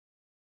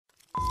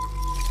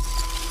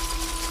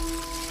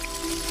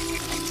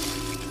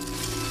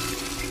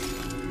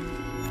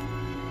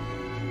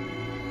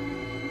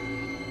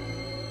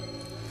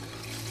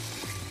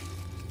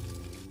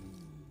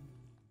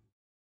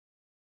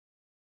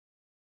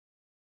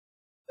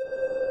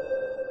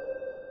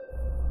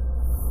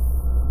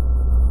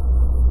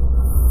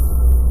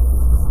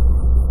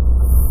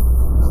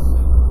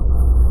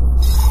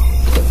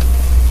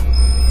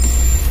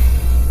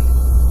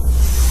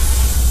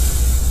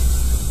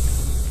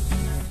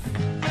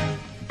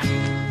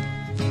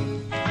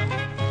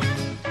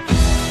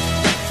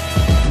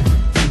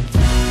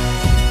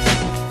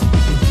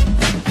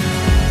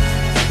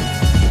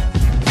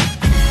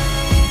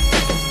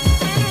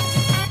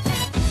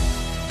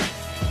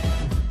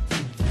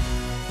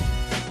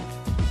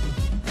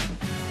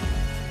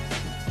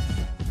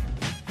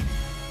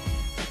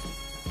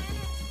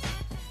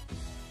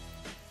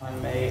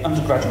an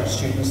undergraduate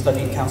student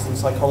studying counselling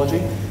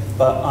psychology,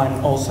 but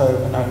I'm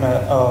also an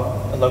owner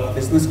of a local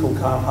business called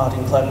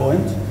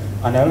Clairvoyant.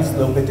 I know it's a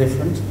little bit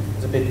different,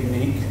 it's a bit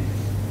unique,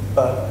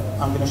 but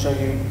I'm going to show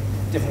you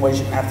different ways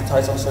you can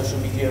advertise on social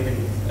media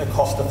in a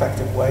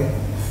cost-effective way.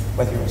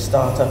 Whether you're a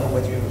startup or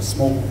whether you're a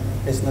small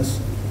business,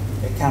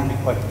 it can be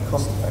quite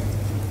cost-effective.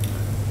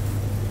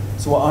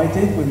 So what I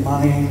did with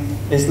my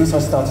business, I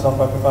started off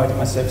by providing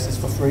my services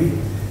for free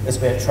as a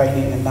bit of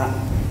training, and that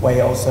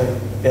way I also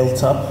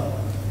built up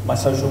my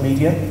social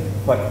media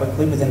quite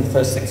quickly. Within the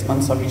first 6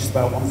 months, I reached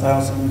about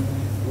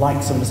 1,000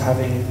 likes and was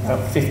having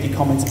about 50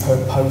 comments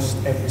per post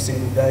every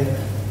single day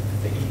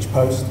for each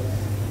post.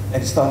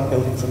 And it started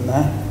building from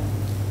there.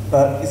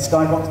 But it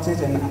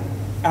skyrocketed, and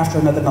after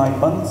another 9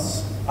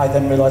 months, I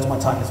then realized my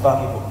time is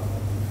valuable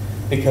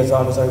because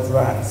I was over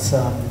at,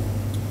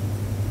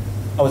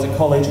 I was at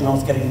college and I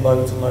was getting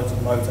loads and loads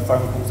and loads of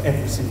phone calls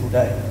every single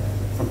day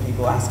from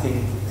people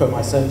asking for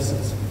my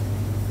services.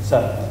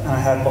 And I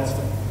had lots of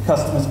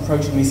customers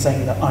approaching me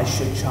saying that I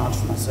should charge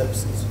for my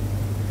services.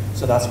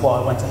 So that's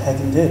what I went ahead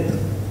and did.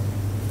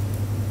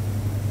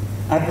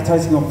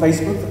 Advertising on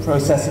Facebook, the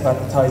process of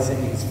advertising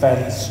is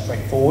fairly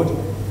straightforward.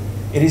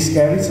 It is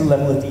scary to the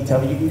level of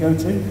detail you can go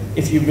to.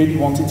 If you really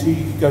wanted to,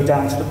 you could go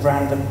down to the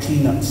brand of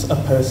peanuts a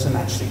person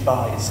actually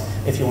buys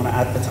if you want to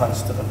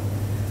advertise to them,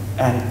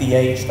 and the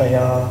age they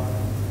are.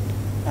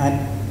 And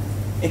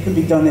it can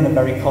be done in a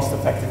very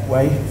cost-effective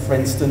way. For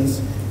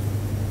instance,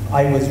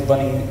 I was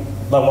running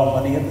low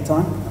on money at the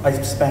time. I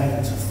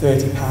spent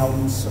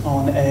 £30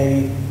 on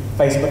a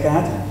Facebook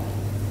ad,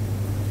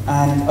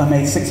 and I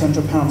made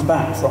 £600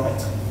 back from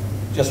it,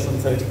 just from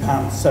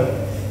 £30.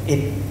 So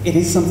it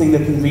is something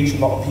that can reach a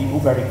lot of people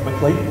very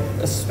quickly,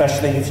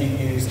 especially if you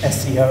use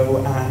SEO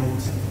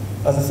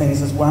and other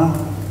things as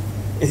well.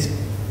 It's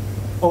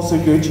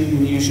also good you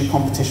can use your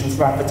competition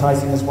for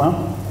advertising as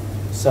well.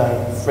 So,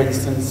 for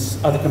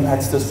instance, other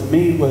competitors for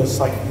me were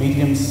psychic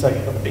mediums, so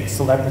you've got the big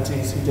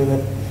celebrities who do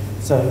it.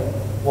 So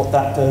what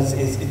that does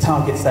is it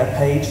targets their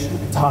page,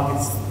 it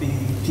targets the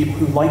people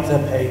who like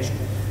their page,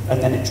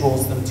 and then it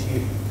draws them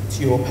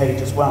to your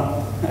page as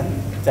well,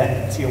 and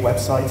then to your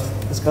website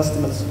as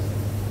customers.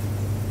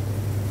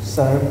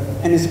 So,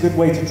 and it's a good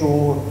way to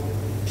draw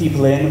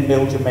people in and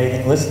build your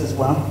mailing list as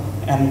well,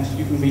 and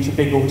you can reach a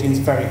big audience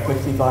very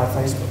quickly via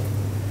Facebook.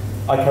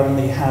 I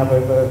currently have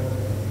over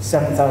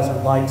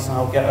 7,000 likes, and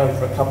I'll get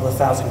over a couple of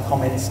thousand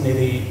comments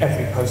nearly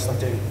every post I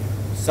do.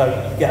 So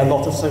you get a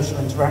lot of social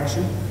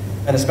interaction,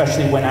 and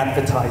especially when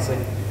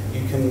advertising,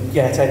 you can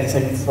get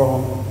anything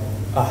from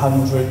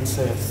 100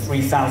 to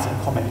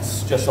 3,000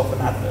 comments just off an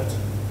advert.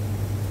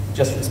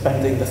 Just from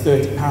spending the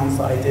 £30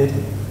 that I did,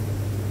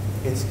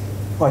 it's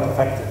quite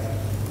effective.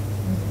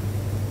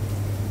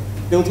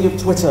 Building up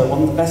Twitter,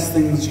 one of the best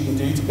things you can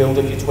do to build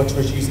up your Twitter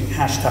is using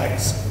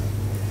hashtags.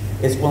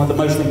 It's one of the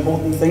most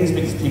important things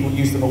because people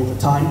use them all the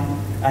time,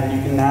 and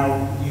you can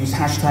now use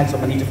hashtags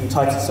on many different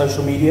types of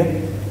social media.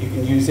 You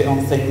can use it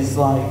on things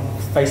like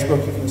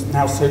Facebook, you can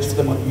now search for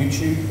them on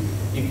YouTube,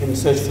 you can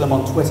search for them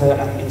on Twitter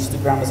and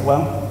Instagram as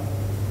well.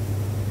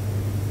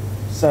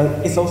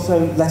 So it's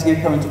also letting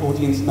a current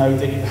audience know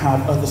that you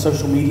have other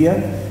social media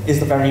is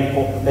the very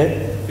important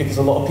bit, because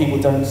a lot of people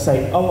don't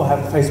say, oh, I have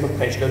a Facebook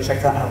page, go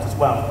check that out as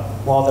well,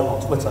 while they're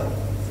on Twitter,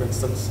 for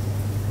instance.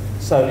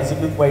 So it's a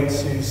good way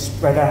to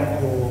spread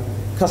out your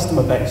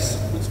customer base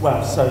as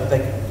well. So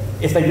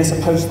if they miss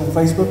a post on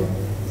Facebook,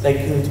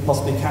 they could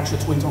possibly catch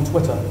a tweet on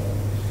Twitter.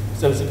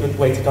 So it's a good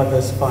way to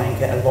diversify and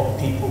get a lot of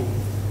people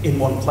in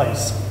one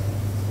place.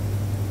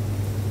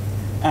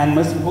 And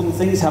most important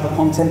thing is have a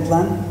content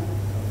plan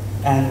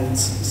and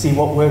see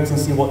what works and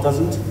see what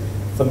doesn't.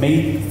 For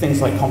me,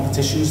 things like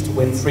competitions to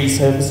win free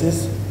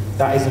services,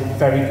 that is a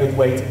very good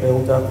way to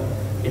build up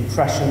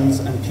impressions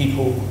and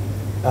people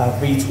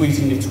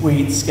retweeting your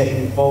tweets, getting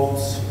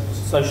involved,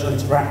 social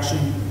interaction,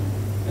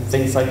 and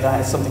things like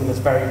that is something that's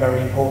very,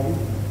 very important.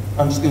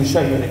 I'm just going to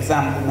show you an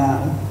example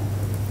now.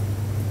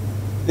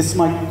 This is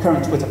my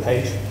current Twitter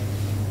page.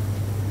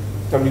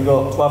 Currently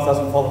got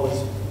 12,000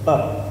 followers,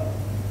 but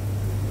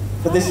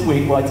for this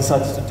week what I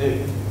decided to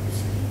do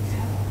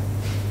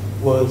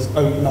was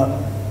open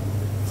up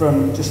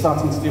from just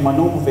starting to do my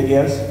normal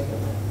videos,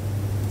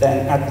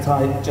 then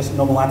advertise, just a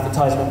normal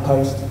advertisement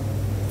post,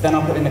 then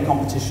I put in a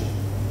competition.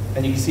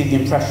 And you can see the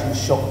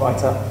impressions shot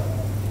right up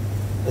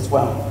as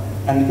well.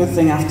 And the good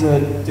thing after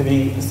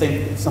doing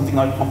something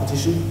like a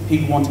competition,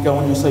 people want to go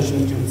on your social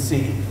media and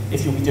see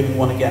if you'll be doing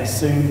one again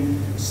soon.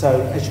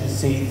 So as you can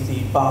see,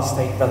 the bar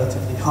stayed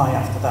relatively high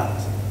after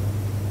that.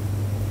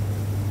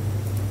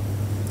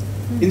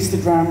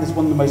 Instagram is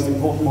one of the most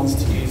important ones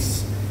to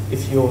use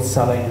if you're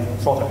selling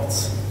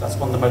products. That's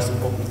one of the most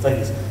important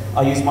things.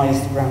 I use my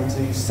Instagram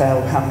to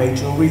sell handmade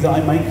jewellery that I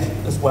make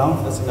as well.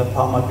 That's another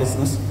part of my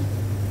business.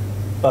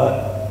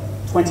 But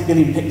 20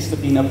 million pictures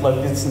have been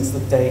uploaded since the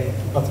day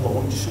of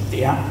launch of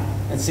the app,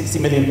 and 60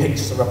 million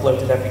pictures are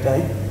uploaded every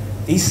day.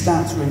 These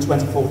stats were in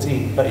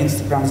 2014, but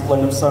Instagram has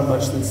blown up so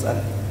much since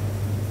then.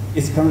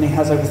 It currently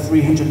has over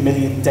 300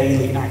 million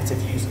daily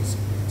active users.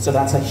 So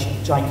that's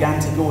a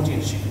gigantic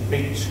audience you can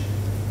reach.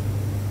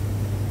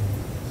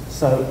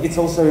 So it's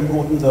also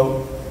important, though,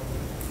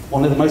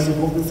 one of the most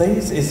important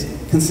things is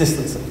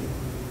consistency.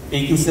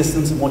 Be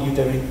consistent in what you're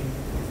doing.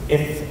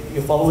 If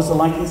your followers are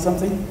liking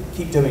something,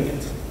 keep doing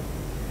it.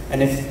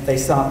 And if they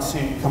start to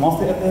come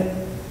off it a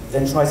bit,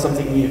 then try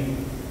something new.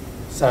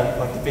 So,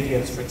 like the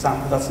videos, for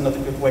example, that's another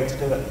good way to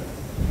do it.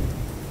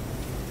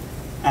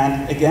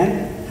 And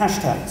again,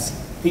 hashtags.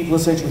 People are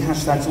searching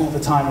hashtags all the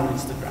time on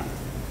Instagram.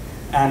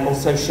 And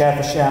also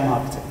share-for-share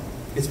marketing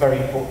is very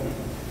important.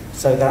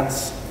 So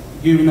that's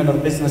you and another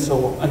business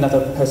or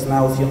another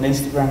personality on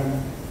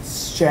Instagram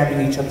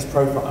sharing each other's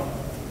profile.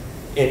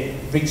 It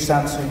reaches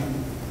out to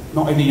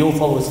not only your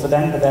followers for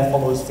them, but their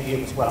followers for you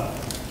as well.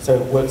 So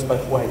it works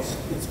both ways.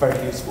 It's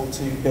very useful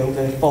to build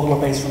a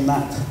follower base from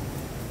that.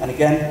 And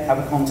again, have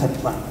a content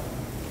plan.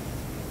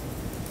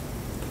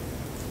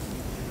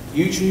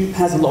 YouTube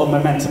has a lot of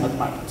momentum at the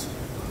moment.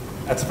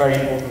 That's a very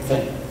important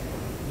thing.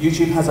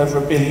 YouTube has over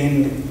 1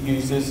 billion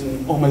users,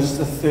 and almost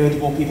a third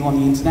of all people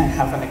on the internet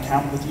have an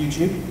account with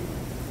YouTube.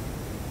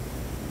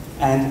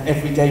 And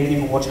every day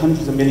people watch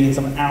hundreds of millions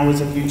of hours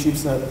of YouTube,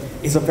 so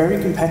it's a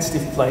very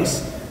competitive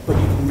place, but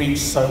you can reach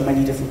so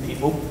many different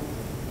people.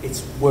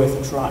 It's worth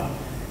a try.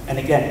 And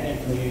again,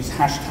 you can use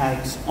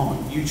hashtags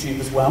on YouTube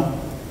as well.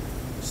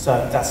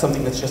 So that's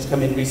something that's just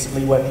come in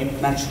recently where people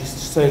can actually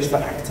search for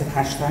active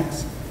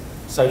hashtags.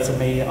 So for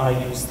me,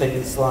 I use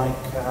things like,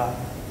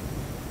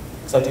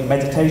 so I do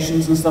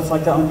meditations and stuff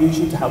like that on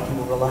YouTube to help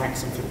people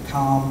relax and feel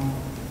calm.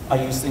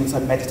 I use things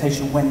like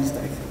Meditation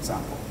Wednesday, for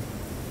example.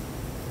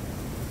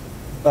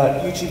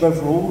 But YouTube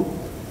overall,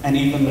 and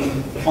even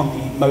on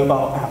the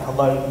mobile app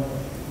alone,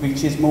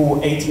 reaches more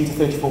 18 to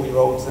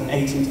 34-year-olds than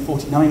 18 to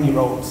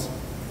 49-year-olds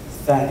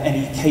than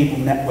any cable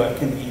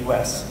network in the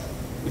US,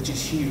 which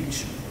is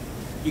huge.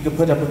 You could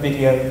put up a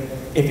video,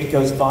 if it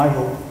goes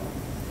viral,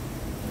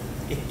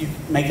 you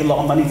make a lot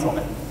of money from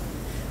it.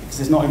 Because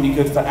it's not only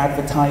good for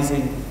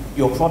advertising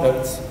your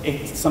products,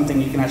 it's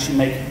something you can actually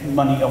make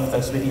money off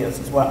those videos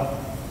as well.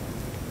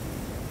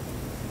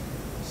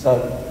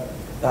 So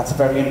that's a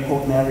very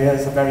important area.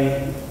 It's a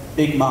very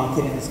big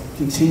market and it's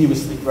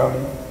continuously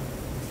growing.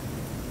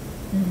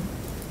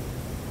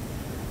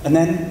 And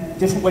then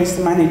different ways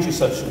to manage your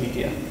social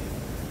media.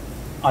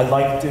 I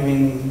like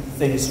doing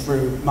things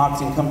through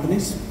marketing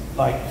companies,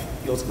 like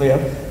yours,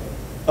 Cleo,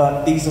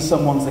 but these are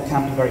some ones that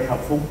can be very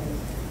helpful.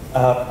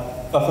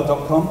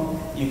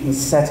 Buffer.com, you can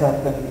set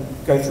up and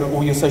go through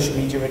all your social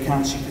media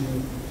accounts. You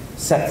can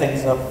set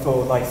things up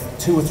for like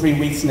 2 or 3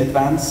 weeks in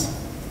advance,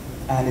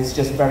 and it's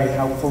just very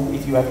helpful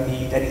if you ever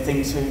need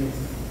anything to,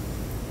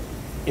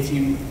 if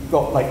you've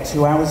got like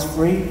 2 hours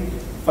free,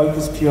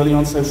 focus purely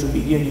on social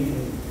media. You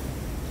can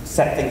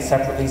set things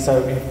separately,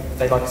 so if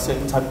they like a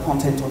certain type of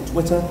content on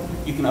Twitter,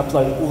 you can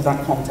upload all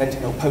that content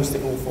and it'll post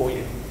it all for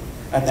you.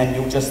 And then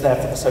you're just there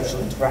for the social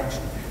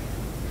interaction.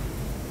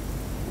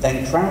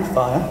 Then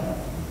Crowdfire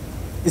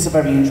is a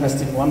very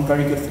interesting one,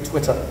 very good for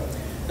Twitter,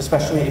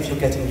 especially if you're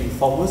getting new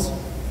followers.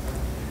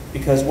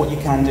 Because what you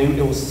can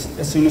do is,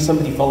 as soon as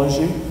somebody follows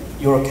you,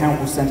 your account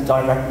will send a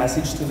direct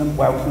message to them,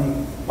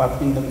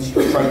 welcoming them to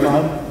your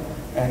profile,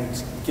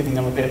 and giving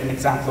them a bit of an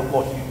example of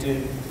what you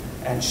do,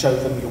 and show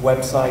them your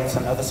website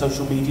and other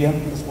social media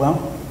as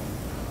well.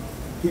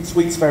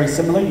 Hootsuite's very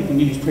similar. You can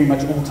use pretty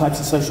much all types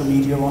of social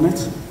media on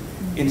it.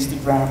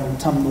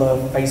 Instagram,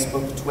 Tumblr,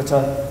 Facebook,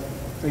 Twitter,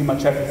 pretty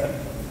much everything.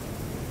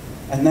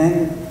 And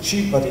then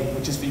TubeBuddy,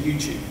 which is for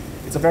YouTube.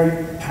 It's a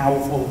very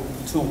powerful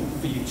tool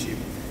for YouTube.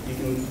 You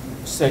can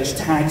search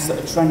tags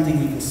that are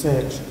trending. You can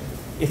search,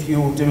 if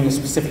you're doing a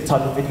specific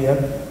type of video,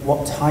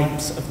 what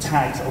types of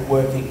tags are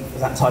working for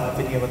that type of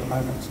video at the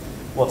moment.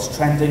 What's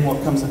trending,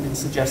 what comes up in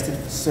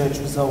suggested search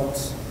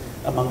results,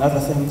 among other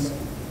things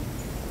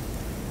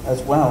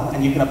as well.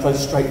 And you can upload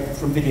straight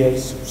from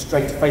videos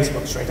straight to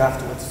Facebook straight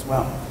afterwards as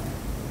well.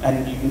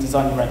 And you can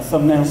design your own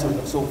thumbnails, so it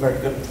looks all very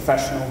good and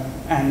professional,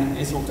 and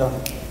it's all done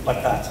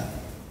like that.